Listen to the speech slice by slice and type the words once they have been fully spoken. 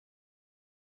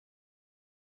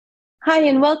Hi,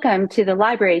 and welcome to the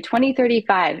Library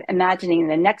 2035, Imagining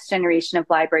the Next Generation of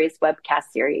Libraries webcast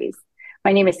series.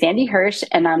 My name is Sandy Hirsch,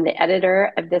 and I'm the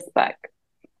editor of this book.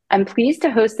 I'm pleased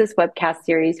to host this webcast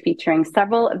series featuring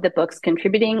several of the book's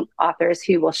contributing authors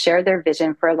who will share their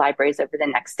vision for libraries over the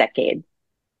next decade.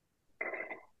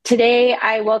 Today,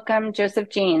 I welcome Joseph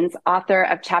Janes, author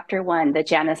of Chapter 1, The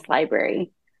Janus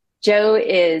Library. Joe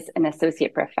is an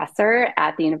associate professor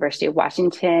at the University of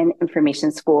Washington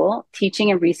Information School,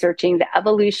 teaching and researching the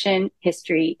evolution,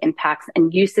 history, impacts,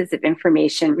 and uses of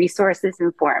information resources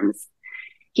and forms.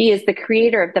 He is the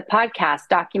creator of the podcast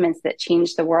Documents That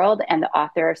Changed the World and the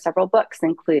author of several books,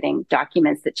 including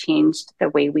Documents That Changed the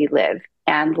Way We Live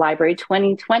and Library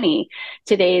 2020,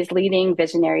 Today's Leading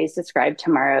Visionaries Describe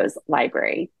Tomorrow's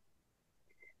Library.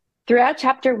 Throughout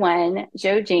Chapter 1,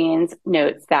 Joe Janes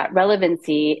notes that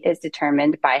relevancy is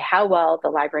determined by how well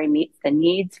the library meets the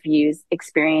needs, views,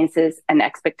 experiences, and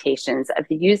expectations of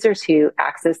the users who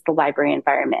access the library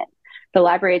environment. The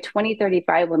Library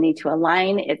 2035 will need to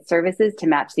align its services to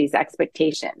match these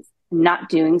expectations. Not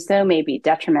doing so may be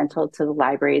detrimental to the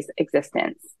library's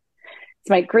existence. It's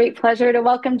my great pleasure to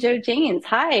welcome Joe Janes.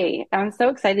 Hi, I'm so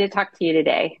excited to talk to you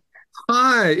today.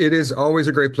 Hi, it is always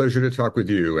a great pleasure to talk with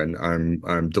you, and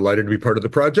I'm delighted to be part of the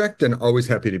project and always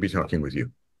happy to be talking with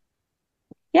you.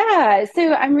 Yeah,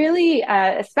 so I'm really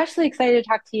especially excited to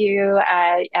talk to you,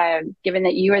 given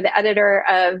that you are the editor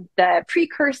of the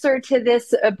precursor to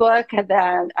this book,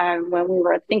 that when we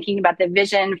were thinking about the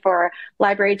vision for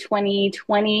Library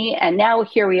 2020, and now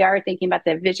here we are thinking about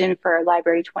the vision for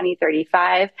Library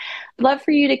 2035. I'd love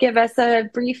for you to give us a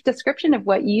brief description of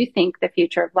what you think the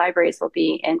future of libraries will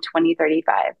be in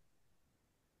 2035.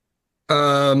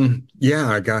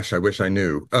 Yeah, gosh, I wish I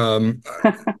knew.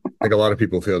 I think a lot of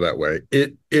people feel that way.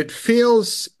 It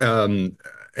feels, and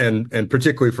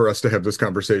particularly for us to have this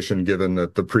conversation, given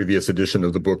that the previous edition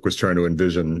of the book was trying to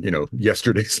envision,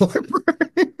 yesterday's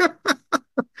library.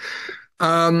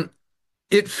 Um,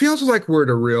 it feels like we're at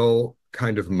a real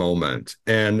kind of moment,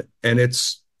 and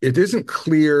it isn't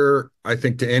clear, I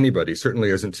think, to anybody, certainly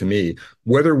isn't to me,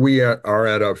 whether are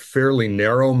at a fairly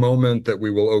narrow moment that we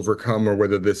will overcome, or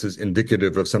whether this is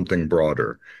indicative of something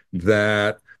broader,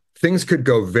 that things could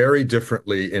go very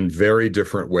differently in very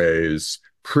different ways,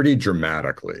 pretty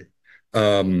dramatically.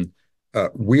 Um,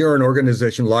 we are an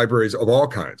organization, libraries of all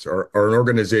kinds are an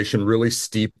organization really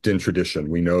steeped in tradition.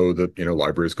 We know that,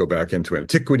 libraries go back into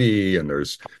antiquity, and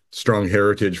there's strong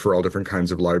heritage for all different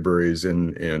kinds of libraries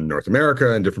in North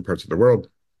America and different parts of the world.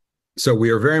 So we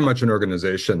are very much an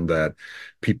organization that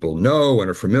people know and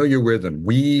are familiar with, and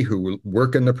we who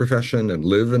work in the profession and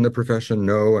live in the profession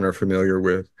know and are familiar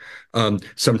with.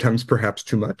 Sometimes perhaps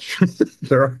too much.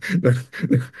 There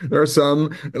are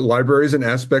some libraries and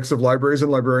aspects of libraries and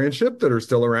librarianship that are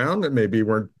still around that maybe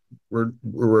were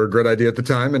a good idea at the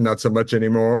time and not so much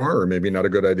anymore, or maybe not a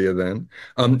good idea then,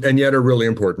 and yet are really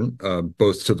important,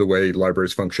 both to the way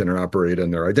libraries function and operate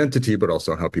and their identity, but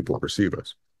also how people perceive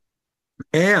us.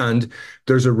 And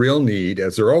there's a real need,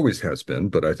 as there always has been,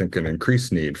 but I think an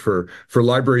increased need for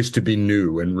libraries to be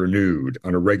new and renewed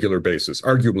on a regular basis,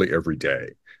 arguably every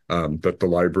day. That the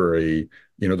library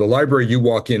you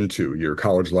walk into, your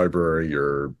college library,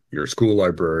 your school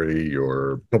library,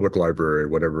 your public library,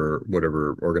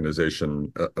 whatever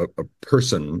organization a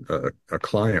person, a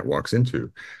client walks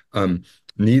into,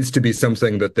 needs to be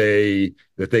something that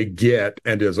they get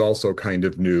and is also kind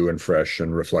of new and fresh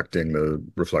and reflecting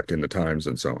the times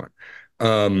and so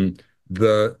on.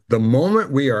 The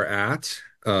moment we are at,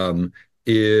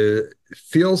 it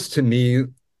feels to me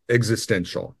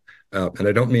existential. And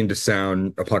I don't mean to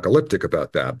sound apocalyptic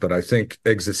about that, but I think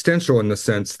existential in the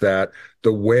sense that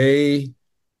the way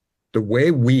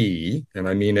we, and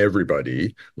I mean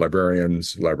everybody,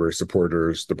 librarians, library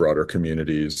supporters, the broader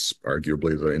communities,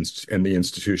 arguably the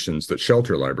institutions that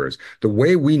shelter libraries, the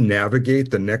way we navigate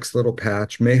the next little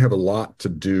patch may have a lot to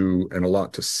do and a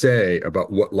lot to say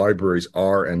about what libraries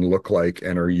are and look like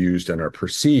and are used and are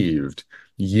perceived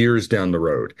years down the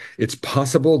road. It's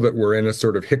possible that we're in a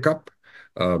sort of hiccup,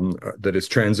 that is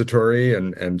transitory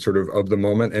and sort of the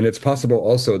moment. And it's possible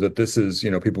also that this is,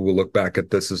 people will look back at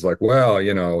this as like, well,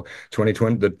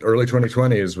 2020, the early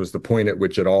 2020s was the point at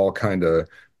which it all kind of,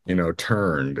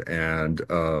 turned. And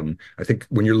I think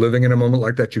when you're living in a moment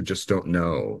like that, you just don't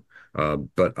know.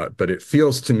 But it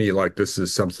feels to me like this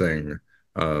is something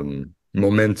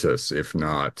momentous, if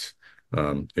not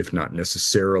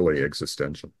necessarily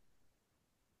existential.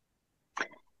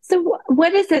 So,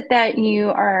 what is it that you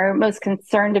are most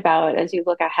concerned about as you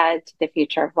look ahead to the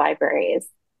future of libraries?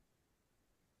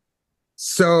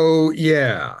 So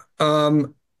yeah,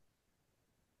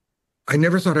 I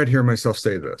never thought I'd hear myself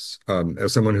say this,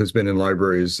 as someone who's been in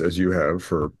libraries as you have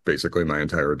for basically my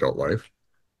entire adult life.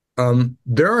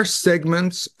 There are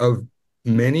segments of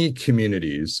many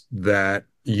communities that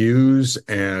use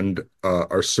and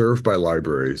are served by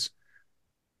libraries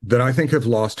that I think have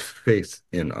lost faith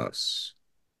in us,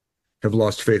 have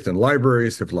lost faith in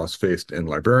libraries, have lost faith in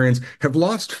librarians, have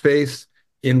lost faith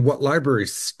in what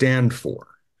libraries stand for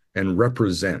and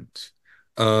represent.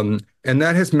 And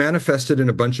that has manifested in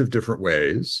a bunch of different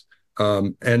ways.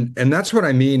 And that's what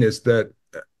I mean is that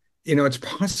it's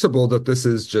possible that this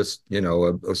is just,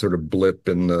 a sort of blip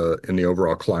in the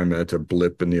overall climate, a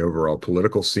blip in the overall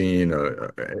political scene,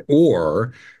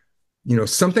 or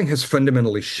something has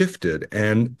fundamentally shifted.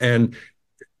 And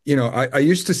I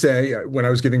used to say when I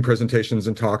was giving presentations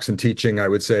and talks and teaching, I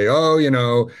would say, oh, you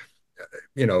know,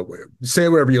 say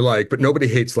whatever you like, but nobody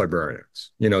hates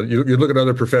librarians. You look at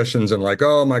other professions and like,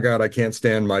 oh my God, I can't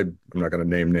stand I'm not going to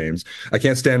name names. I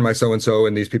can't stand my so-and-so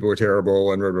and these people are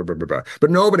terrible and blah, blah, blah, blah, blah. But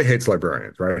nobody hates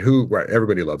librarians, right? Right,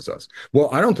 everybody loves us. Well,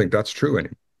 I don't think that's true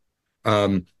anymore.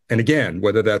 And again,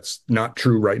 whether that's not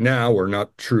true right now or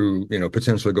not true,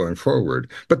 potentially going forward,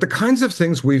 but the kinds of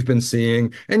things we've been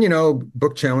seeing and,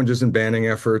 book challenges and banning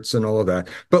efforts and all of that,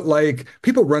 but like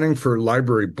people running for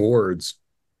library boards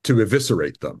to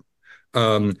eviscerate them,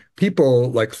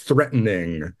 people like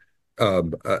threatening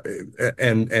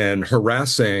and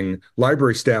harassing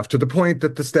library staff to the point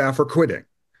that the staff are quitting.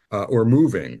 Or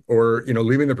moving, or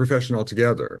leaving the profession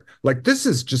altogether. Like this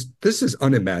is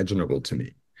unimaginable to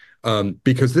me.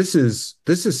 Because this is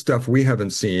stuff we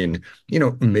haven't seen,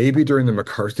 maybe during the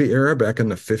McCarthy era back in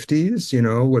the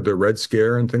 50s, with the Red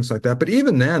Scare and things like that. But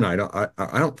even then, I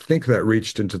don't think that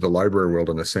reached into the library world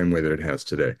in the same way that it has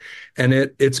today. And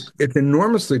it's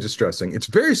enormously distressing. It's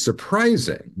very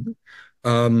surprising.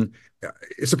 Um,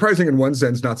 it's surprising in one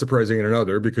sense, not surprising in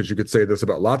another, because you could say this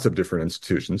about lots of different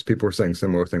institutions. People are saying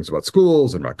similar things about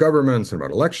schools and about governments and about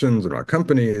elections and about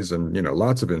companies and,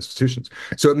 lots of institutions.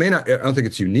 So it may not, I don't think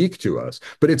it's unique to us,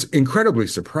 but it's incredibly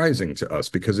surprising to us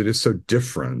because it is so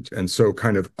different and so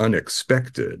kind of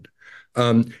unexpected.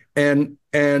 And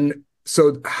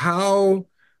so how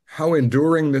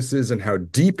enduring this is and how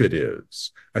deep it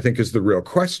is, I think is the real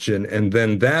question. And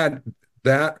then that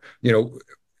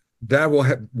will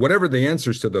have whatever the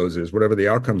answers to those is, whatever the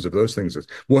outcomes of those things is,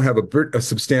 will have a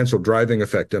substantial driving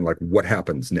effect in like what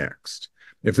happens next.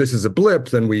 If this is a blip,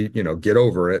 then we, get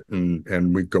over it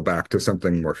and we go back to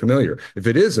something more familiar. If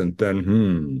it isn't,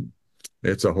 then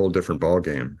it's a whole different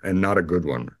ballgame and not a good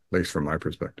one, at least from my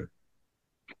perspective.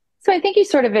 So I think you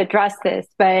sort of addressed this,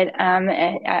 but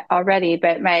already.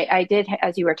 But I did,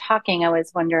 as you were talking, I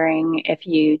was wondering if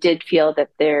you did feel that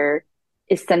there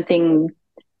is something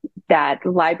that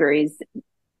librarians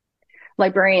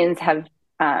have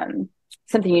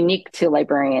something unique to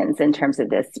librarians in terms of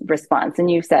this response. And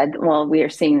you said, well, we are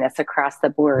seeing this across the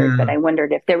board, but I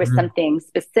wondered if there was something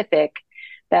specific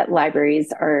that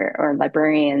libraries or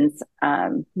librarians,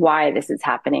 why this is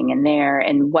happening in there,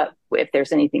 and what if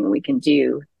there's anything we can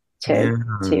do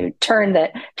to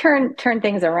turn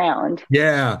things around.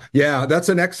 Yeah, that's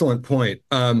an excellent point.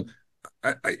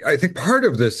 I think part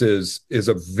of this is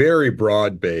a very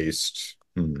broad-based,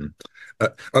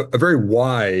 a very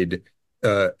wide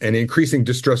and increasing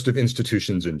distrust of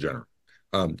institutions in general.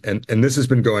 And this has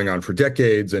been going on for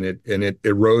decades, and it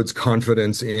erodes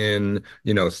confidence in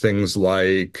things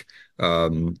like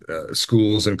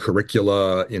schools and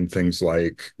curricula, in things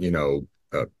like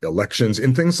elections,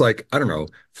 in things like, I don't know,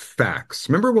 facts.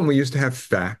 Remember when we used to have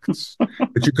facts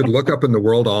that you could look up in the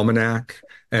World Almanac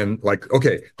and like,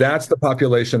 okay, that's the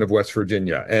population of West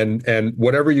Virginia, and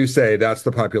whatever you say, that's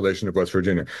the population of West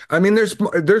Virginia. I mean, there's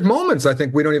moments I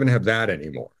think we don't even have that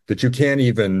anymore, that you can't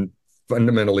even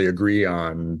fundamentally agree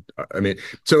on. I mean,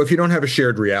 so if you don't have a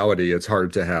shared reality, it's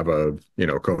hard to have a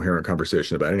coherent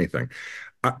conversation about anything.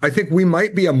 I think we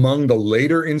might be among the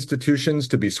later institutions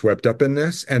to be swept up in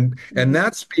this, and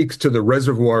that speaks to the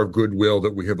reservoir of goodwill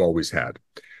that we have always had.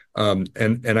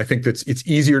 And I think it's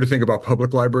easier to think about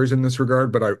public libraries in this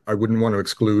regard, but I wouldn't want to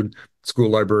exclude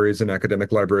school libraries and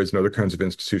academic libraries and other kinds of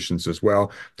institutions as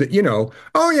well. That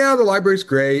oh yeah, the library's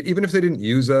great, even if they didn't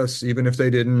use us, even if they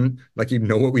didn't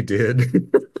what we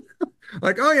did.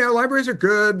 Like, oh yeah, libraries are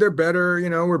good, they're better,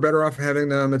 we're better off having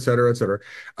them, et cetera, et cetera.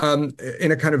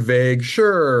 In a kind of vague,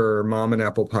 sure, mom and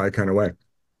apple pie kind of way.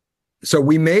 So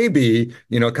we may be,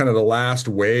 kind of the last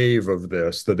wave of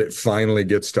this, that it finally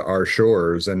gets to our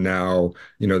shores, and now,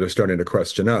 they're starting to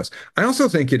question us. I also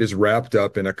think it is wrapped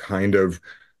up in a kind of,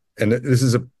 and this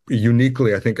is a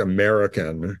uniquely, I think,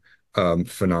 American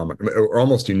phenomenon, or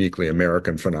almost uniquely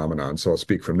American phenomenon. So I'll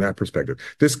speak from that perspective.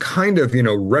 This kind of,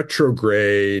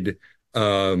 retrograde,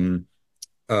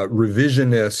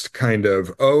 revisionist kind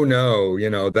of, oh no,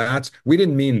 we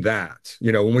didn't mean that.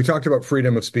 When we talked about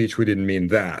freedom of speech, we didn't mean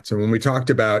that. And when we talked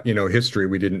about, history,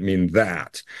 we didn't mean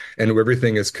that. And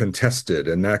everything is contested,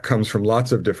 and that comes from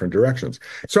lots of different directions.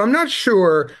 So I'm not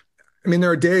sure. I mean,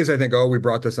 there are days I think, oh, we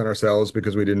brought this on ourselves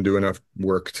because we didn't do enough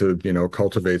work to,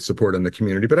 cultivate support in the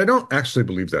community. But I don't actually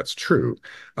believe that's true.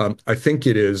 I think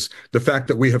it is the fact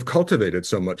that we have cultivated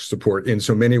so much support in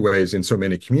so many ways, in so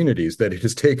many communities, that it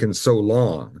has taken so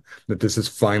long that this has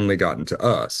finally gotten to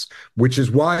us, which is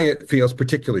why it feels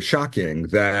particularly shocking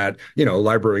that,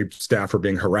 library staff are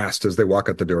being harassed as they walk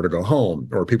out the door to go home,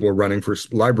 or people are running for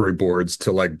library boards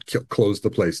to close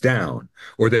the place down,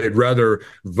 or they'd rather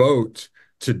vote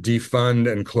to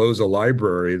defund and close a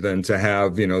library than to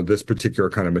have, this particular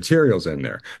kind of materials in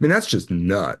there. I mean, that's just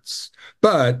nuts.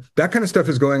 But that kind of stuff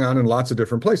is going on in lots of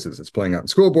different places. It's playing out in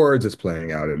school boards. It's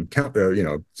playing out in,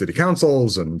 city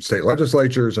councils and state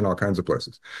legislatures and all kinds of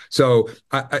places. So,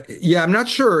 yeah, I'm not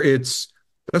sure that's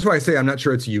why I say I'm not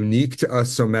sure it's unique to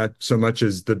us so much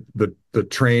as the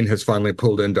train has finally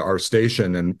pulled into our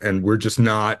station, and we're just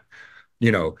not,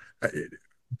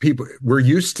 we're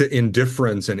used to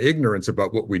indifference and ignorance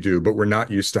about what we do, but we're not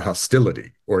used to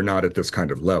hostility, or not at this kind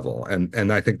of level.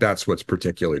 And I think that's what's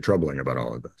particularly troubling about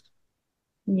all of this.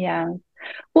 Yeah.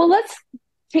 Well, let's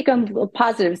take a little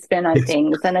positive spin on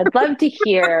things. And I'd love to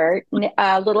hear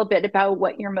a little bit about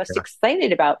what you're most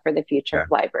excited about for the future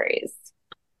of libraries.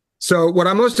 So what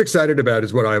I'm most excited about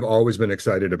is what I've always been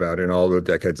excited about in all the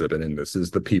decades I've been in this,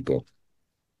 is the people.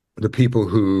 The people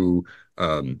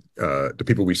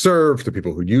we serve, the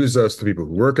people who use us, the people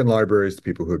who work in libraries, the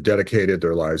people who have dedicated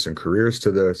their lives and careers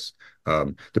to this,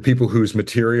 the people whose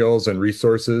materials and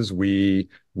resources we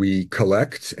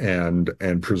collect and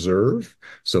preserve.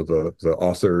 So the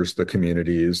authors, the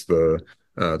communities, the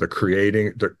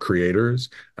creators.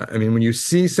 I mean, when you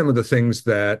see some of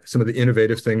the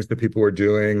innovative things that people are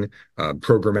doing,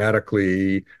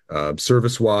 programmatically,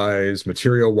 service-wise,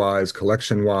 material-wise,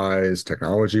 collection-wise,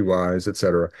 technology-wise, et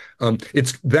cetera,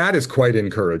 that is quite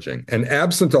encouraging. And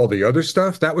absent all the other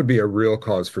stuff, that would be a real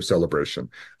cause for celebration.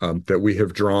 That we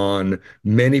have drawn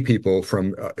many people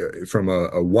from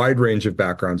a wide range of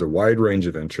backgrounds, a wide range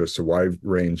of interests, a wide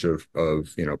range of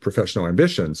professional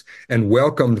ambitions, and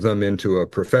welcomed them into a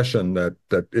profession that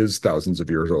is thousands of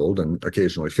years old and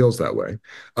occasionally feels that way.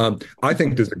 I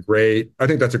think that's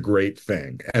a great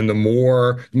thing. And the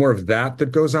more of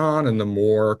that goes on, and the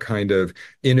more kind of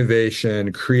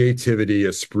innovation, creativity,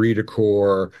 esprit de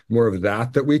corps, more of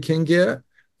that we can get,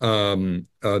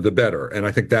 the better. And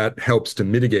I think that helps to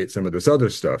mitigate some of this other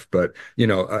stuff. But,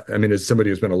 I mean, as somebody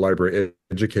who's been a library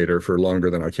educator for longer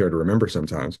than I care to remember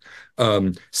sometimes,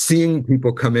 seeing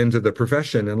people come into the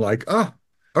profession and like, oh,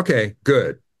 okay,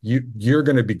 good. You're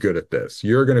going to be good at this.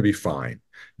 You're going to be fine.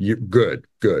 Good.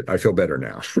 I feel better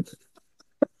now.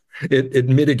 It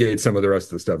mitigates some of the rest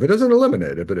of the stuff. It doesn't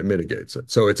eliminate it, but it mitigates it.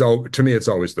 So to me, it's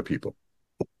always the people.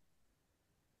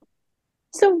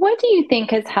 So what do you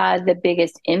think has had the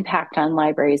biggest impact on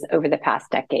libraries over the past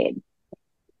decade?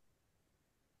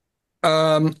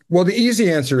 Well, the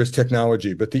easy answer is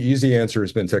technology, but the easy answer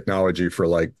has been technology for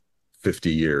like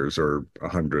 50 years or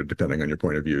 100, depending on your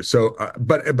point of view. So,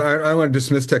 but I don't want to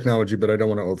dismiss technology, but I don't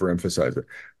want to overemphasize it.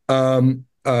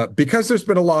 Because there's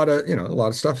been a lot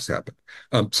of stuff has happened.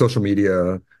 Social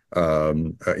media,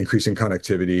 increasing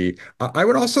connectivity. I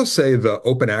would also say the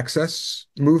open access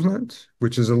movement,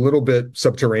 which is a little bit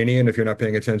subterranean if you're not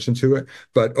paying attention to it,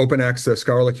 but open access,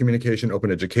 scholarly communication,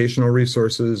 open educational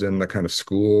resources in the kind of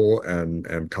school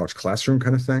and college classroom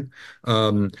kind of thing.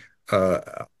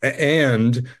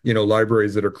 And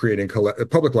libraries that are creating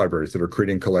public libraries that are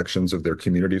creating collections of their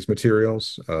community's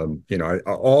materials.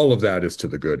 All of that is to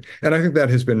the good, and I think that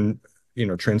has been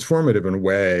transformative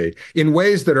in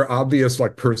ways that are obvious,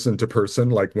 like person to person,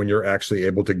 like when you're actually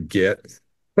able to get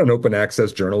an open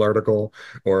access journal article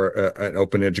or an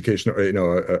open educational, an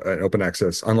open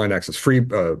access, online access free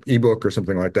ebook or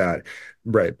something like that,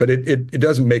 right? But it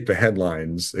doesn't make the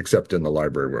headlines except in the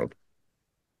library world.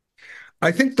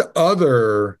 I think the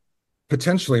other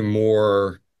potentially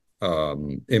more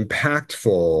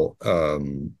impactful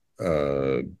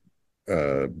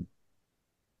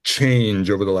change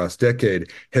over the last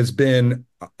decade has been,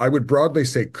 I would broadly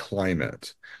say,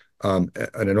 climate. And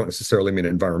I don't necessarily mean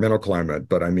environmental climate,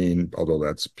 but I mean, although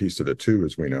that's a piece of it too,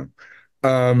 as we know,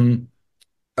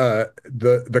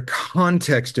 the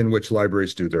context in which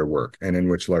libraries do their work and in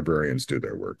which librarians do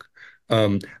their work.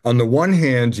 On the one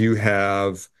hand, you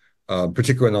have,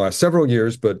 particularly in the last several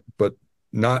years, but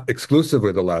not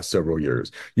exclusively the last several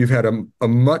years, you've had a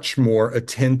much more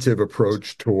attentive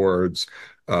approach towards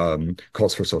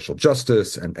calls for social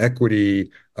justice and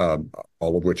equity,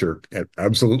 all of which are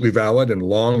absolutely valid and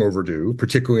long overdue,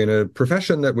 particularly in a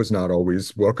profession that was not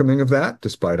always welcoming of that,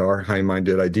 despite our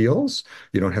high-minded ideals.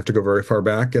 You don't have to go very far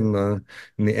back in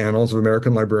the annals of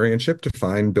American librarianship to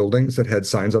find buildings that had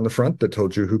signs on the front that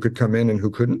told you who could come in and who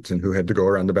couldn't, and who had to go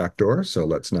around the back door. So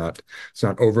let's not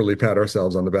overly pat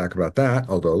ourselves on the back about that,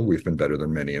 although we've been better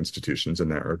than many institutions in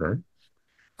that regard.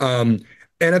 Um,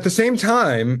 and at the same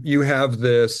time, you have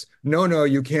this, no, no,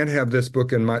 you can't have this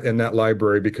book in that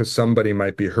library because somebody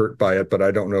might be hurt by it, but I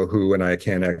don't know who, and I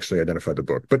can't actually identify the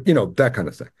book. But that kind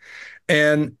of thing.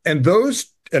 And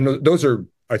those are,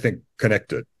 I think,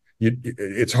 connected.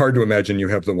 It's hard to imagine you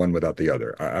have the one without the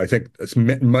other. I think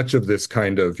much of this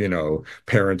kind of,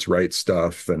 parents' rights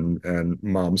stuff and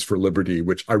moms for liberty,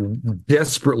 which I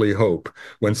desperately hope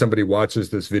when somebody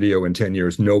watches this video in 10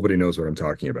 years, nobody knows what I'm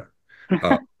talking about.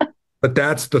 Uh, but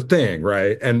that's the thing,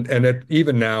 right? And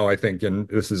even now, I think, and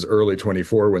this is early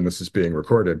 24 when this is being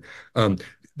recorded,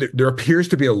 there appears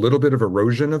to be a little bit of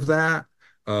erosion of that.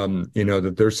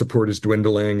 That their support is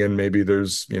dwindling, and maybe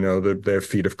there's, they have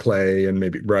feet of clay, and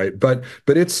maybe, right, but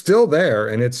it's still there,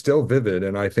 and it's still vivid,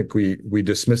 and I think we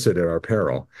dismiss it at our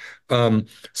peril.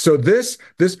 So this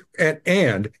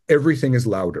and everything is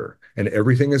louder, and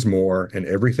everything is more, and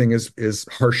everything is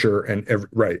harsher,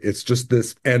 right. It's just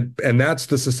this, and that's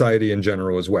the society in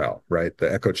general as well, right?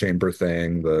 The echo chamber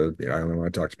thing, I only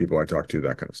want to talk to people I talk to,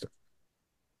 that kind of stuff.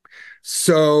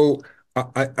 So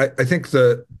I think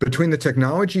between the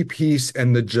technology piece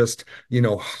and the just,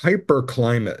 hyper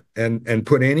climate, and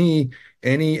put any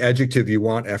adjective you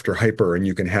want after hyper and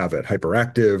you can have it: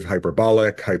 hyperactive,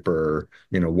 hyperbolic, hyper,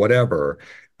 whatever.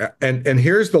 And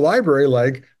here's the library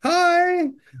like, hi,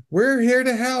 we're here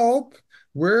to help.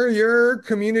 We're your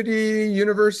community,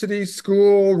 university,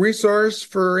 school resource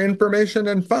for information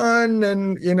and fun.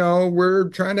 And, we're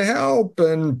trying to help.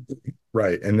 And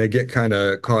right. And they get kind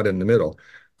of caught in the middle.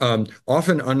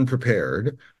 Often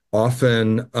unprepared,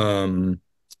 often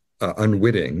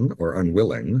unwitting or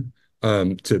unwilling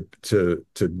to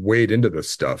wade into this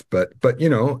stuff. But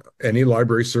any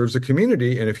library serves a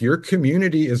community, and if your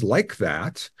community is like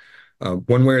that,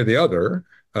 one way or the other,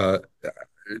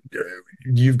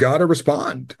 you've got to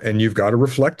respond, and you've got to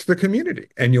reflect the community,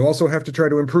 and you also have to try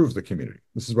to improve the community.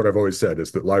 This is what I've always said: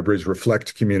 is that libraries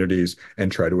reflect communities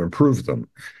and try to improve them.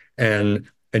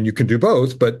 And you can do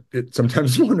both, but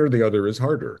sometimes one or the other is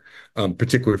harder,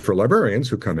 particularly for librarians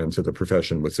who come into the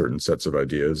profession with certain sets of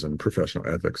ideas and professional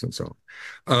ethics and so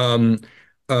on.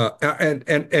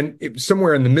 And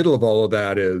somewhere in the middle of all of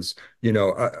that is,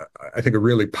 I think a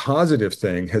really positive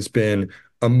thing has been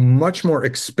a much more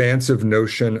expansive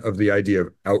notion of the idea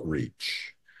of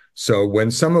outreach. So when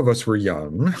some of us were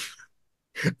young,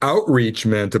 outreach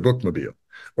meant a bookmobile.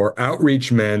 Or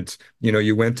outreach meant,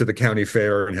 you went to the county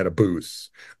fair and had a booth.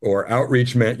 Or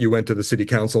outreach meant you went to the city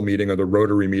council meeting or the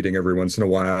Rotary meeting every once in a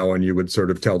while, and you would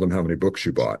sort of tell them how many books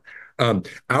you bought.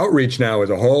 Outreach now is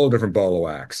a whole different ball of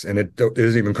wax, and it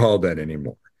isn't even called that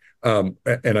anymore. And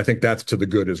I think that's to the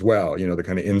good as well, the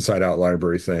kind of inside out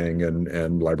library thing,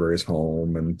 and libraries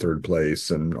home and third place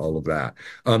and all of that,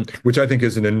 which I think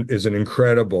is an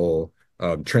incredible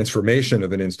transformation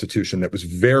of an institution that was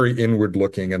very inward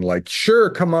looking and like, sure,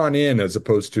 come on in, as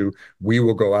opposed to, we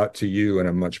will go out to you, in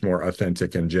a much more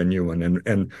authentic and genuine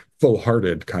and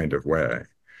full-hearted kind of way.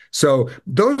 So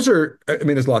those are,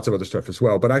 there's lots of other stuff as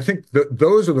well, but I think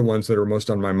those are the ones that are most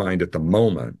on my mind at the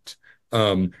moment.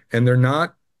 And they're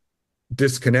not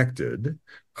disconnected,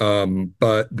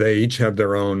 but they each have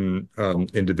their own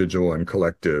individual and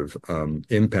collective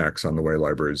impacts on the way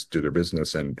libraries do their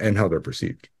business and how they're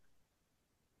perceived.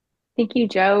 Thank you,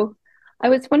 Joe. I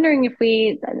was wondering if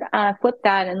we flip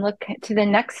that and look to the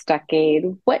next decade.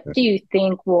 What do you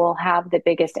think will have the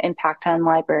biggest impact on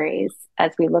libraries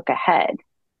as we look ahead?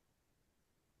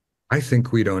 I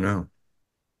think we don't know.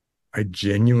 I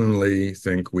genuinely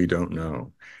think we don't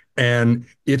know. And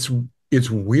it's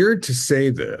weird to say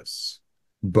this,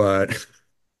 but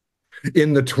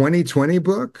in the 2020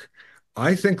 book,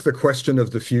 I think the question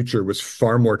of the future was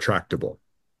far more tractable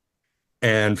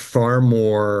and far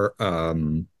more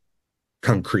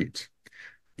concrete.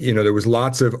 There was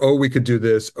lots of, oh, we could do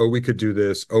this, oh, we could do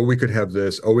this, oh, we could have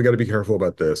this, oh, we got to be careful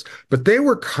about this. But they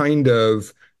were kind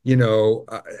of, and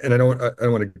I don't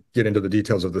want to get into the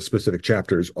details of the specific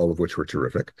chapters, all of which were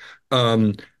terrific.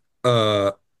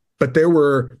 But there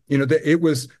were, it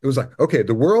was like, okay,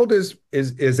 the world is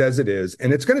as it is,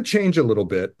 and it's going to change a little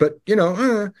bit, but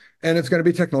and it's going to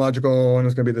be technological, and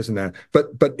it's going to be this and that.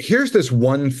 But here's this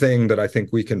one thing that I think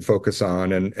we can focus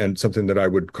on, and something that I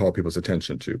would call people's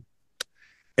attention to.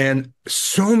 And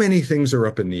so many things are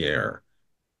up in the air.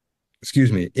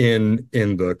 excuse me, in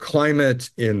the climate,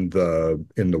 in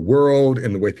the world,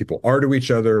 in the way people are to each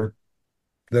other,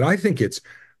 that I think it's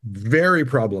very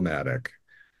problematic.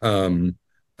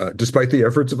 Despite the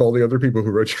efforts of all the other people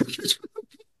who wrote chapters,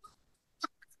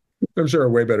 I'm sure are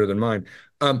way better than mine.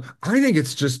 I think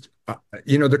it's just,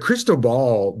 the crystal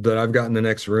ball that I've got in the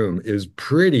next room is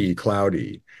pretty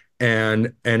cloudy,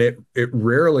 and it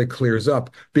rarely clears up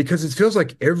because it feels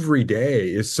like every day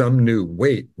is some new,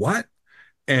 wait, what?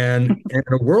 And in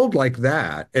a world like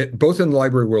that, both in the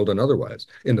library world and otherwise,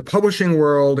 in the publishing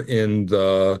world, in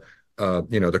the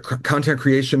content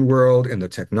creation world, in the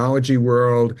technology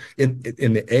world, in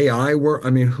the AI world,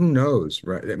 I mean, who knows,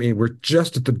 right? I mean, we're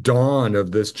just at the dawn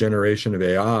of this generation of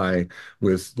AI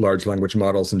with large language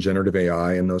models and generative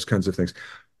AI and those kinds of things.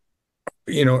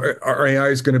 Our AI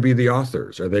is going to be the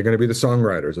authors? Are they going to be the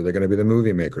songwriters? Are they going to be the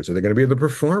movie makers? Are they going to be the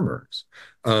performers?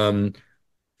 Um,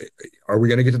 are we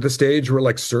going to get to the stage where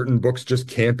like certain books just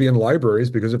can't be in libraries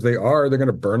because if they are, they're going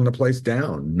to burn the place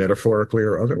down, metaphorically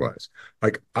or otherwise?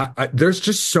 Like, there's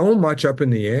just so much up in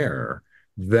the air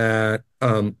that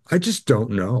I just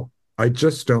don't know. I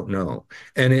just don't know.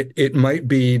 And it might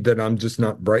be that I'm just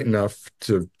not bright enough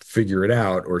to figure it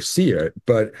out or see it,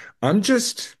 but I'm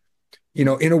just, in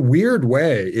a weird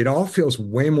way, it all feels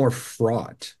way more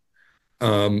fraught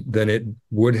than it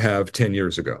would have 10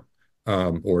 years ago,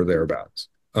 or thereabouts.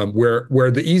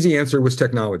 Where the easy answer was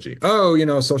technology.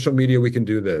 Oh, social media, we can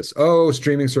do this. Oh,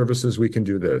 streaming services, we can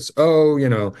do this.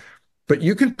 Oh, but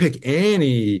you can pick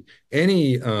any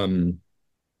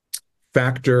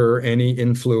factor, any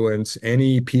influence,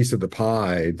 any piece of the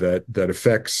pie that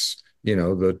affects,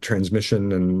 the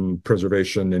transmission and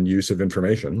preservation and use of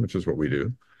information, which is what we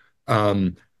do.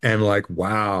 And like,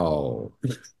 wow,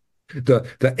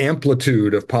 the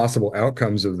amplitude of possible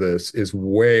outcomes of this is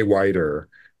way wider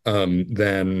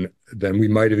than we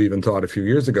might have even thought a few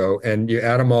years ago. And you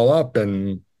add them all up,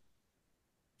 and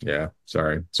yeah,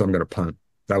 sorry. So I'm going to punt.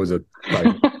 That was a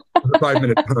 5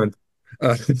 minute punt.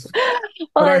 Uh, but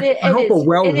Well, I hope a it is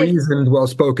well-reasoned,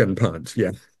 well-spoken punt.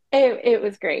 Yeah. it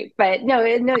was great, but no,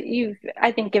 you've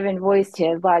I think given voice to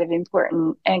a lot of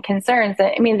important and concerns.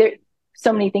 I mean, there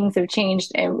so many things have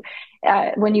changed, and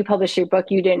when you published your book,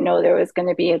 you didn't know there was going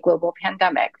to be a global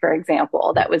pandemic, for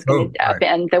example, that was going Oh, to right.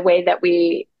 upend the way that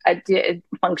we did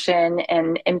function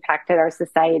and impacted our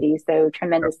society so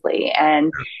tremendously.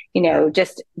 And Yeah.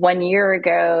 just 1 year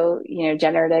ago,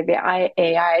 generative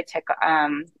AI took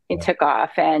it Yeah. took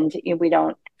off, and we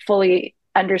don't fully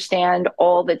understand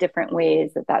all the different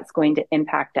ways that that's going to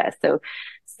impact us. So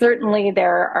certainly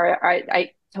there are,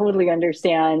 I totally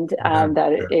understand Yeah.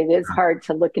 that Yeah. it is hard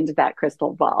to look into that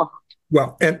crystal ball.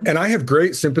 Well, and I have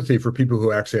great sympathy for people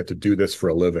who actually have to do this for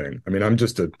a living. I mean, I'm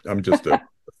just a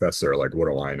professor. Like, what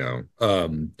do I know?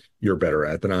 You're better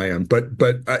at than I am. But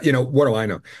what do I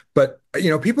know? But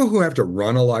people who have to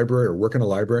run a library or work in a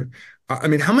library. I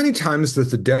mean, how many times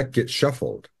does the deck get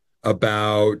shuffled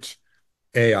about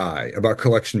AI, about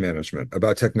collection management,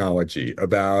 about technology,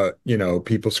 about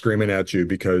people screaming at you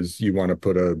because you want to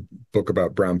put a book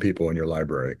about brown people in your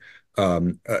library?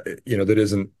 That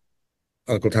isn't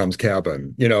Uncle Tom's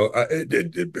Cabin. Yeah.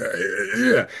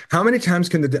 How many times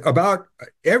can about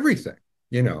everything,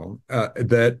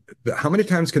 how many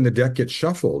times can the deck get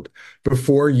shuffled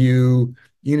before you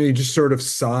just sort of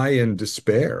sigh in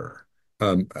despair,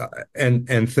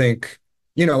 and think,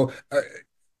 you know, uh,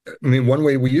 I mean, one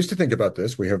way we used to think about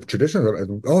this, we have traditions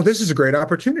of, oh, this is a great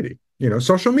opportunity.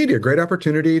 Social media, great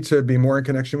opportunity to be more in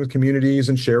connection with communities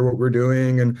and share what we're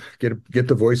doing and get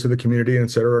the voice of the community,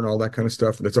 et cetera, and all that kind of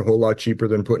stuff. That's a whole lot cheaper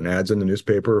than putting ads in the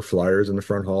newspaper or flyers in the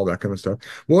front hall, that kind of stuff.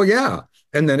 Well, yeah.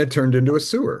 And then it turned into a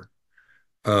sewer.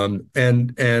 And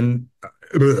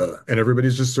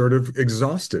everybody's just sort of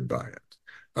exhausted by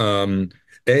it.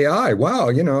 AI,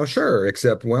 wow, sure,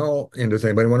 except, well, does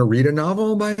anybody want to read a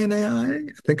novel by an AI? I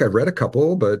think I've read a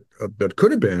couple, but that could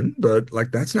have been, but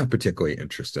like that's not particularly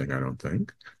interesting, I don't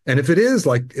think. And if it is,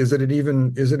 like, is it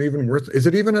even worth, is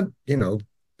it even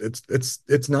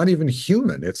it's not even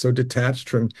human. It's so detached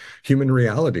from human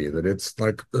reality that it's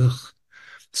like, ugh.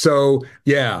 So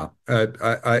yeah,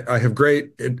 I have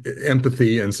great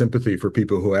empathy and sympathy for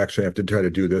people who actually have to try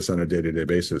to do this on a day-to-day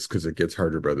basis because it gets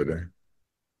harder by the day.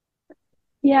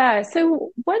 Yeah. So,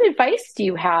 what advice do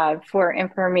you have for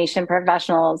information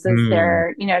professionals? Is Mm.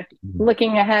 there,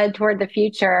 looking ahead toward the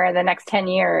future, the next 10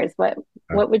 years, what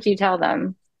would you tell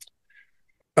them?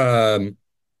 Um,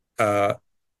 uh,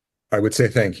 I would say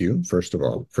thank you, first of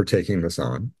all, for taking this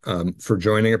on, for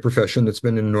joining a profession that's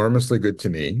been enormously good to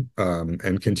me,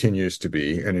 and continues to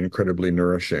be, and incredibly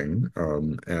nourishing,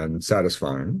 and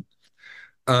satisfying.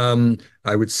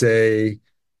 I would say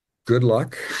good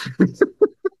luck.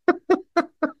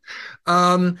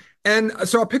 And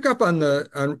so I'll pick up on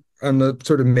the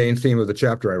sort of main theme of the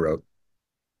chapter I wrote.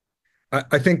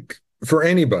 I think for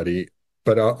anybody,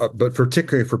 but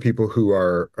particularly for people who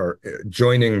are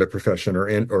joining the profession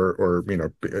or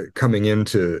coming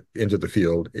into the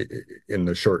field in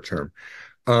the short term.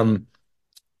 Um,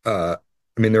 I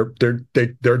mean, they're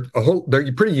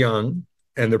pretty young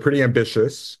and they're pretty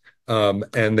ambitious,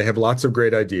 and they have lots of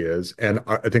great ideas, and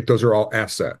I think those are all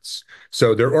assets.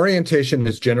 So their orientation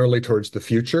is generally towards the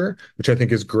future, which I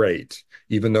think is great,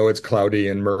 even though it's cloudy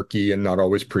and murky and not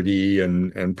always pretty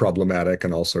and problematic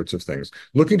and all sorts of things.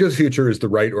 Looking to the future is the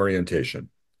right orientation,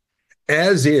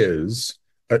 as is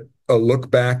a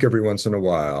look back every once in a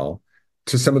while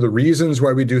to some of the reasons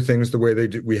why we do things the way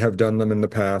we have done them in the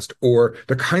past, or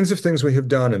the kinds of things we have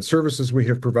done and services we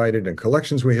have provided and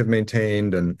collections we have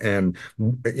maintained and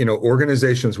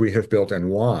organizations we have built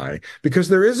and why. Because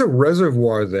there is a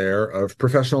reservoir there of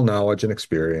professional knowledge and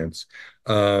experience.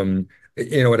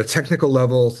 At a technical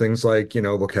level, things like,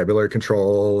 vocabulary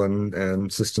control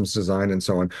and systems design and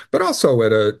so on, but also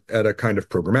at a kind of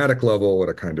programmatic level, at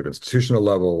a kind of institutional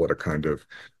level, at a kind of,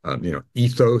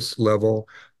 ethos level.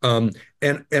 And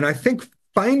I think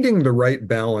finding the right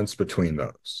balance between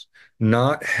those,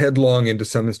 not headlong into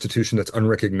some institution that's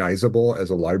unrecognizable as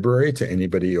a library to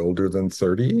anybody older than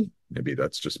 30, maybe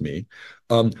that's just me,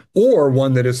 or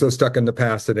one that is so stuck in the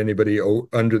past that anybody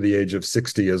under the age of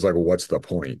 60 is like, well, what's the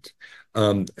point?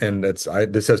 And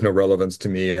this has no relevance to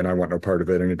me, and I want no part of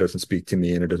it, and it doesn't speak to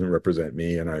me, and it doesn't represent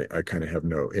me, and I kind of have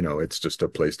no, it's just a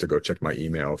place to go check my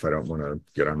email if I don't want to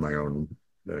get on my own,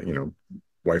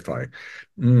 Wi-Fi.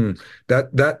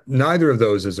 That neither of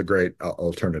those is a great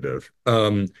alternative.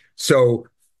 So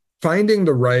finding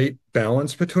the right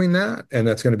balance between that, and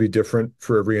that's going to be different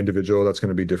for every individual. That's going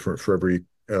to be different for every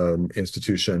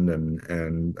institution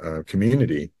and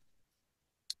community.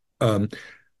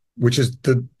 Which is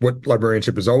what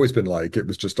librarianship has always been like. It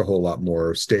was just a whole lot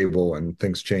more stable, and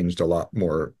things changed a lot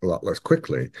less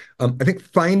quickly. I think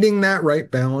finding that right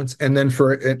balance, and then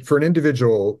for an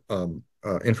individual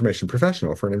information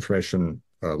professional, for an information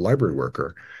library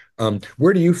worker,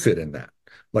 where do you fit in that?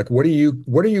 Like, what are you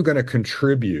going to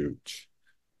contribute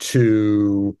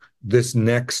to this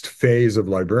next phase of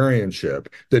librarianship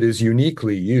that is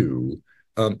uniquely you?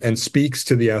 And speaks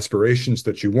to the aspirations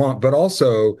that you want, but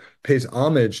also pays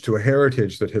homage to a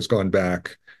heritage that has gone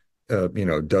back,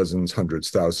 dozens,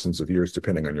 hundreds, thousands of years,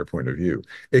 depending on your point of view.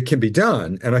 It can be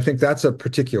done, and I think that's a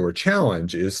particular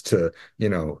challenge: is to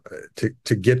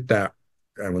get that.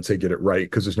 I won't say get it right,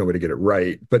 because there's no way to get it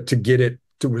right, but to get it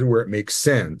to where it makes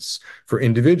sense for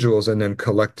individuals and then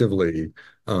collectively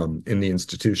in the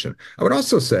institution. I would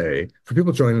also say for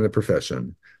people joining the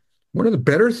profession, one of the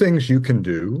better things you can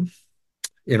do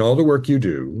in all the work you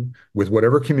do with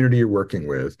whatever community you're working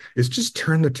with is just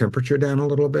turn the temperature down a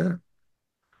little bit.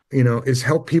 Is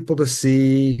help people to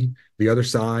see the other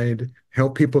side,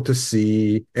 help people to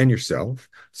see, and yourself,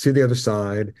 see the other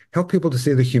side, help people to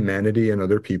see the humanity in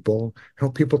other people,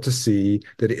 help people to see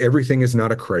that everything is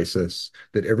not a crisis,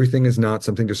 that everything is not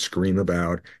something to scream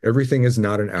about, everything is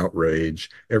not an outrage,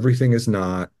 everything is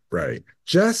not right.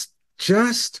 Just,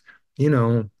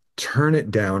 turn it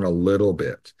down a little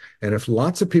bit. And if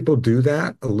lots of people do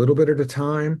that a little bit at a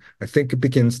time, I think it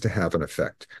begins to have an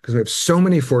effect, because we have so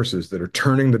many forces that are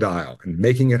turning the dial and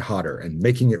making it hotter and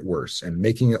making it worse and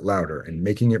making it louder and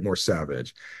making it more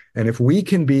savage. And if we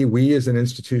can be, we as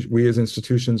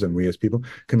institutions and we as people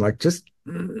can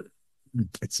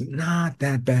it's not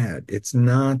that bad. It's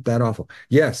not that awful.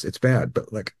 Yes, it's bad, but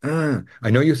I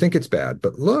know you think it's bad,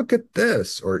 but look at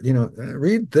this, or,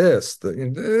 read this.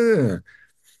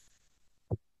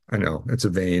 I know it's a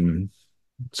vain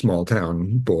small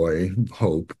town boy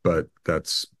hope, but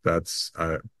but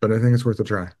I think it's worth a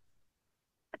try.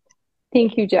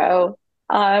 Thank you, Joe.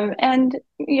 And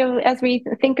as we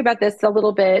think about this a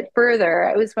little bit further,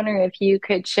 I was wondering if you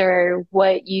could share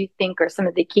what you think are some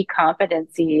of the key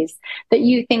competencies that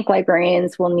you think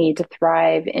librarians will need to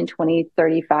thrive in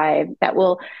 2035 that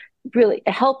will really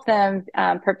help them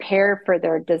prepare for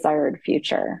their desired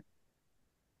future.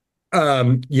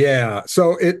 Yeah.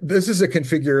 So this is a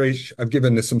configuration. I've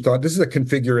given this some thought. This is a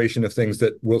configuration of things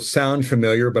that will sound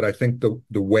familiar, but I think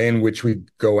the way in which we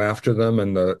go after them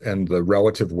and the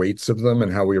relative weights of them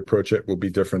and how we approach it will be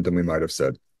different than we might have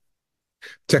said.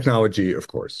 Technology, of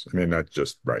course. I mean, that's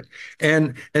just right.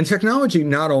 And technology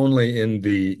not only in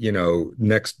the,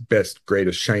 next best,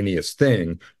 greatest, shiniest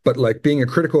thing, but like being a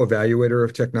critical evaluator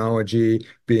of technology,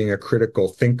 being a critical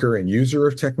thinker and user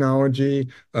of technology,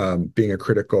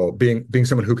 being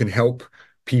someone who can help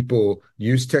people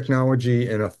use technology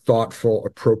in a thoughtful,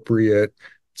 appropriate,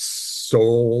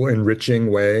 soul enriching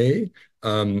way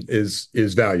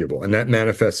is valuable, and that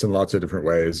manifests in lots of different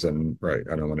ways. And right,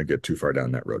 I don't want to get too far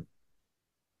down that road.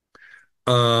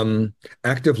 Um,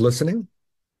 Active listening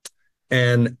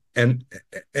and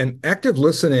active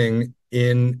listening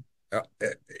uh,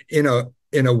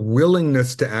 in a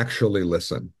willingness to actually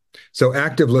listen. So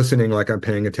active listening, like I'm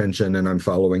paying attention and I'm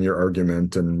following your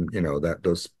argument, and that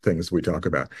those things we talk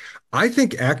about. I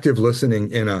think active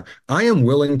listening I am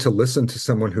willing to listen to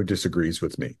someone who disagrees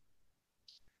with me.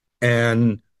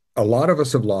 And a lot of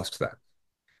us have lost that.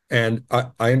 And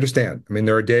I understand. I mean,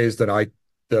 there are days that I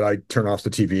turn off the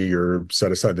TV or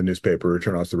set aside the newspaper or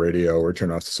turn off the radio or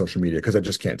turn off the social media because I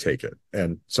just can't take it.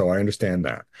 And so I understand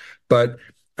that. But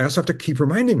I also have to keep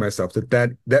reminding myself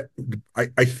that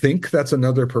I think that's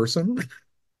another person.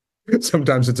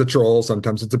 Sometimes it's a troll,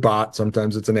 sometimes it's a bot,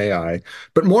 sometimes it's an AI,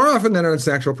 but more often than not, it's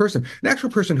an actual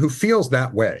person who feels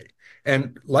that way.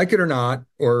 And like it or not,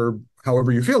 or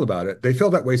however you feel about it, they feel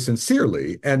that way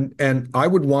sincerely. And I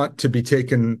would want to be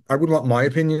taken, I would want my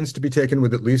opinions to be taken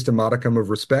with at least a modicum of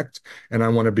respect. And I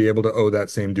want to be able to owe that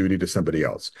same duty to somebody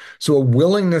else. So a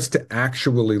willingness to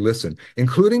actually listen,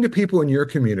 including to people in your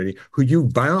community who you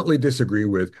violently disagree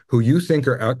with, who you think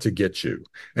are out to get you.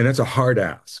 And that's a hard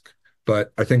ask.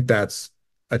 But I think that's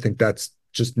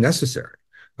just necessary.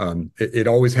 It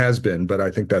always has been, but I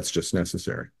think that's just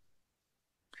necessary.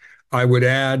 I would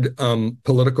add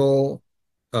political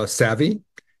savvy,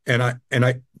 and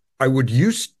I would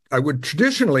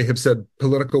traditionally have said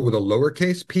political with a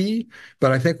lowercase p,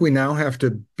 but I think we now have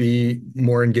to be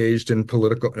more engaged in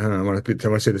political. I want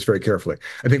to say this very carefully.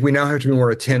 I think we now have to be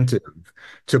more attentive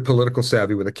to political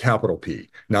savvy with a capital P,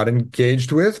 not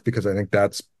engaged with, because I think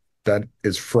that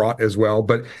is fraught as well,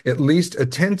 but at least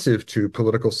attentive to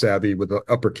political savvy with the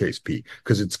uppercase P,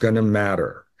 because it's going to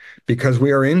matter. Because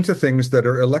we are into things that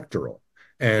are electoral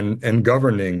and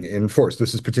governing in force.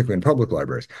 This is particularly in public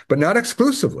libraries, but not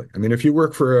exclusively. I mean, if you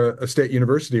work for a state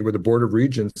university where the Board of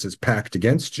Regents is packed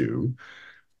against you,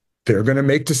 they're going to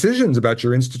make decisions about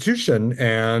your institution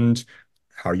and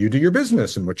how you do your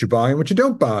business and what you buy and what you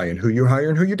don't buy and who you hire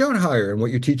and who you don't hire and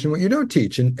what you teach and what you don't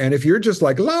teach. And if you're just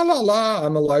like, la, la, la,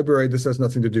 I'm a library, this has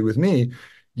nothing to do with me,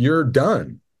 you're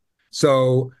done.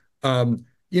 So,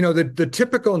 the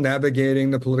typical navigating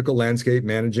the political landscape,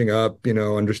 managing up,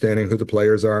 understanding who the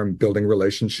players are and building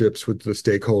relationships with the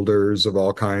stakeholders of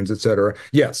all kinds, et cetera.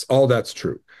 Yes, all that's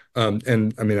true.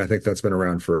 And I mean, I think that's been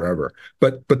around forever.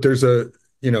 But there's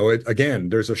again,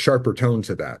 there's a sharper tone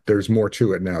to that. There's more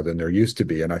to it now than there used to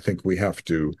be. And I think we have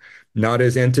to, not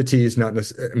as entities, not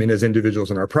necessarily, I mean, as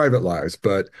individuals in our private lives,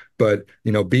 but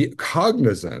be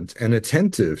cognizant and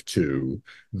attentive to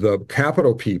the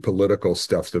capital P political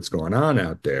stuff that's going on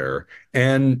out there.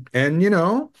 And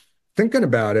thinking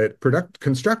about it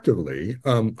constructively,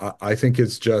 I think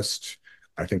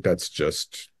I think that's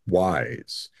just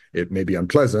wise. It may be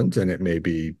unpleasant and it may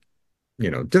be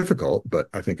difficult, but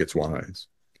I think it's wise.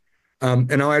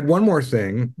 And I'll add one more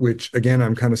thing, which again,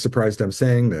 I'm kind of surprised I'm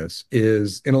saying this,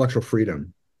 is intellectual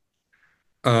freedom.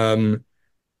 Um,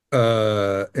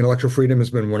 Intellectual freedom has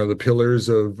been one of the pillars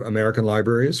of American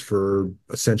libraries for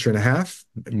a century and a half,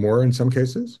 more in some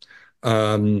cases.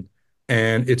 Um,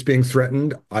 and it's being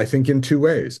threatened, I think, in two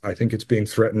ways. I think it's being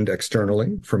threatened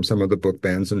externally from some of the book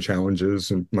bans and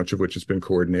challenges, and much of which has been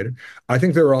coordinated. I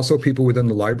think there are also people within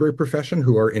the library profession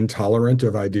who are intolerant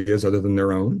of ideas other than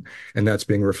their own, and that's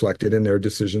being reflected in their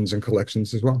decisions and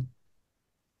collections as well.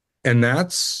 And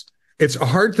it's a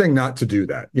hard thing not to do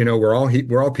that. We're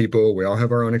all people. We all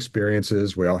have our own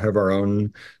experiences. We all have our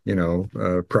own,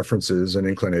 preferences and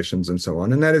inclinations and so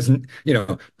on. And that isn't,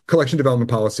 collection development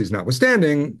policies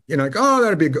notwithstanding, like,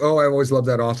 oh, I always love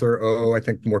that author. Oh, I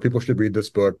think more people should read this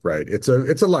book. Right. It's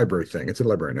a library thing. It's a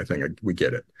librarian thing. We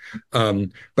get it.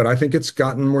 But I think it's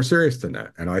gotten more serious than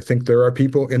that. And I think there are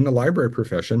people in the library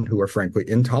profession who are frankly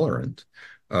intolerant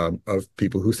of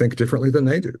people who think differently than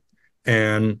they do.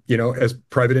 And, as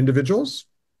private individuals,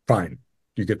 fine,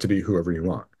 you get to be whoever you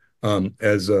want.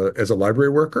 As a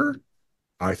library worker,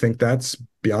 I think that's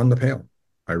beyond the pale.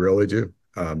 I really do.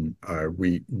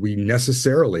 We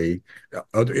necessarily,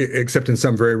 except in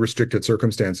some very restricted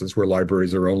circumstances where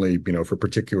libraries are only, for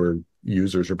particular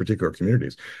users or particular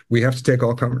communities, we have to take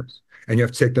all comers, and you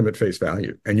have to take them at face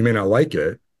value. And you may not like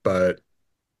it, but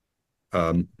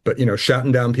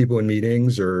shouting down people in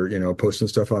meetings or, posting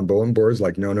stuff on bulletin boards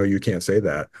like, no, you can't say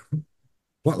that.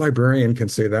 What librarian can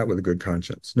say that with a good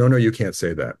conscience? No, you can't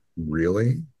say that.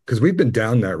 Really? Because we've been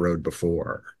down that road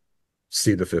before.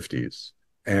 See the 50s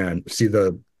and see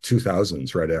the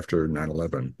 2000s right after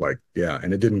 9/11. Like, yeah,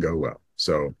 and it didn't go well.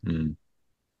 So,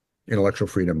 intellectual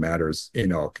freedom matters,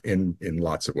 in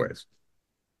lots of ways.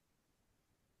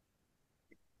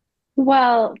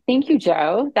 Well, thank you,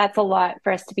 Joe. That's a lot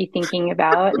for us to be thinking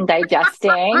about and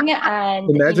digesting and,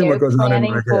 Imagine what goes on in my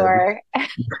planning head. for.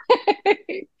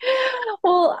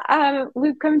 Well,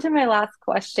 we've come to my last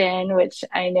question, which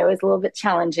I know is a little bit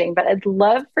challenging, but I'd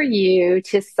love for you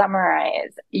to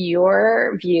summarize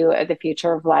your view of the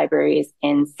future of libraries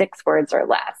in 6 words or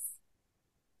less.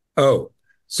 Oh,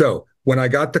 so when I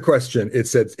got the question,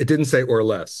 it didn't say or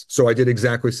less. So I did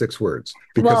exactly 6 words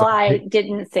because Well, I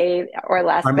didn't say or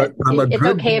less, but I'm a it's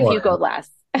good okay if boy. you go less.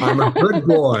 I'm a good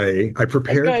boy. I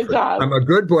prepared Good for it. job. I'm a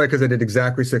good boy because I did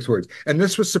exactly 6 words. And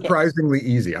this was Okay. surprisingly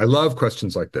easy. I love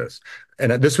questions like this.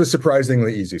 And this was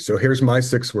surprisingly easy. So here's my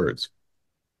 6 words.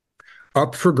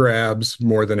 Up for grabs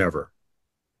more than ever.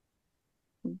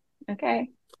 Okay.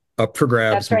 Up for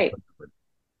grabs That's more right. than ever.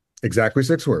 Exactly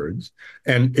 6 words.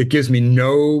 And it gives me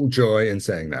no joy in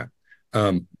saying that.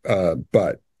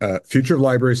 But future of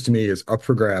libraries to me is up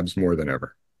for grabs more than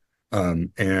ever.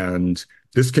 And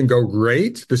this can go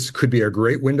great. This could be a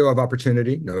great window of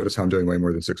opportunity. Notice how I'm doing way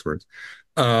more than 6 words.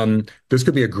 This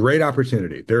could be a great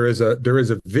opportunity. There is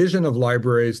a vision of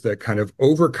libraries that kind of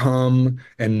overcome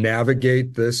and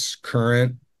navigate this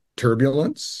current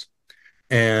turbulence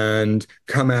and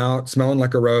come out smelling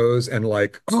like a rose and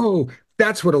like, oh,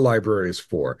 that's what a library is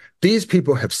for. These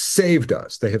people have saved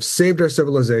us. They have saved our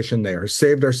civilization. They have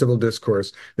saved our civil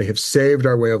discourse. They have saved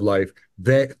our way of life.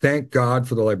 Thank God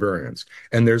for the librarians.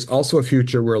 And there's also a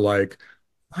future where like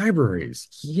libraries,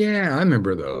 yeah, I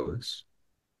remember those.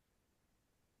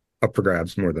 Up for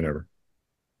grabs more than ever.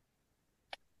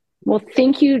 Well,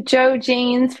 thank you, Joe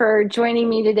Janes, for joining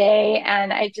me today.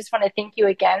 And I just want to thank you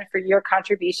again for your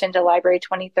contribution to Library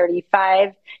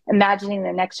 2035, imagining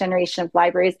the next generation of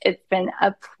libraries. It's been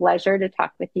a pleasure to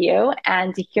talk with you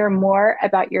and to hear more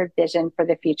about your vision for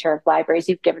the future of libraries.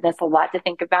 You've given us a lot to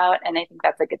think about, and I think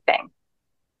that's a good thing.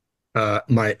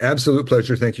 My absolute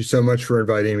pleasure. Thank you so much for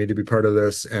inviting me to be part of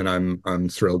this, and I'm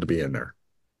thrilled to be in there.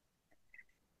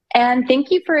 And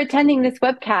thank you for attending this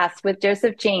webcast with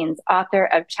Joseph Janes, author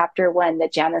of Chapter 1, The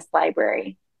Janus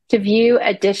Library. To view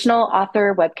additional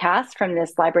author webcasts from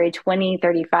this Library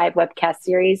 2035 webcast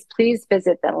series, please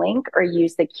visit the link or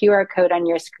use the QR code on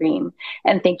your screen.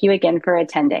 And thank you again for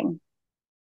attending.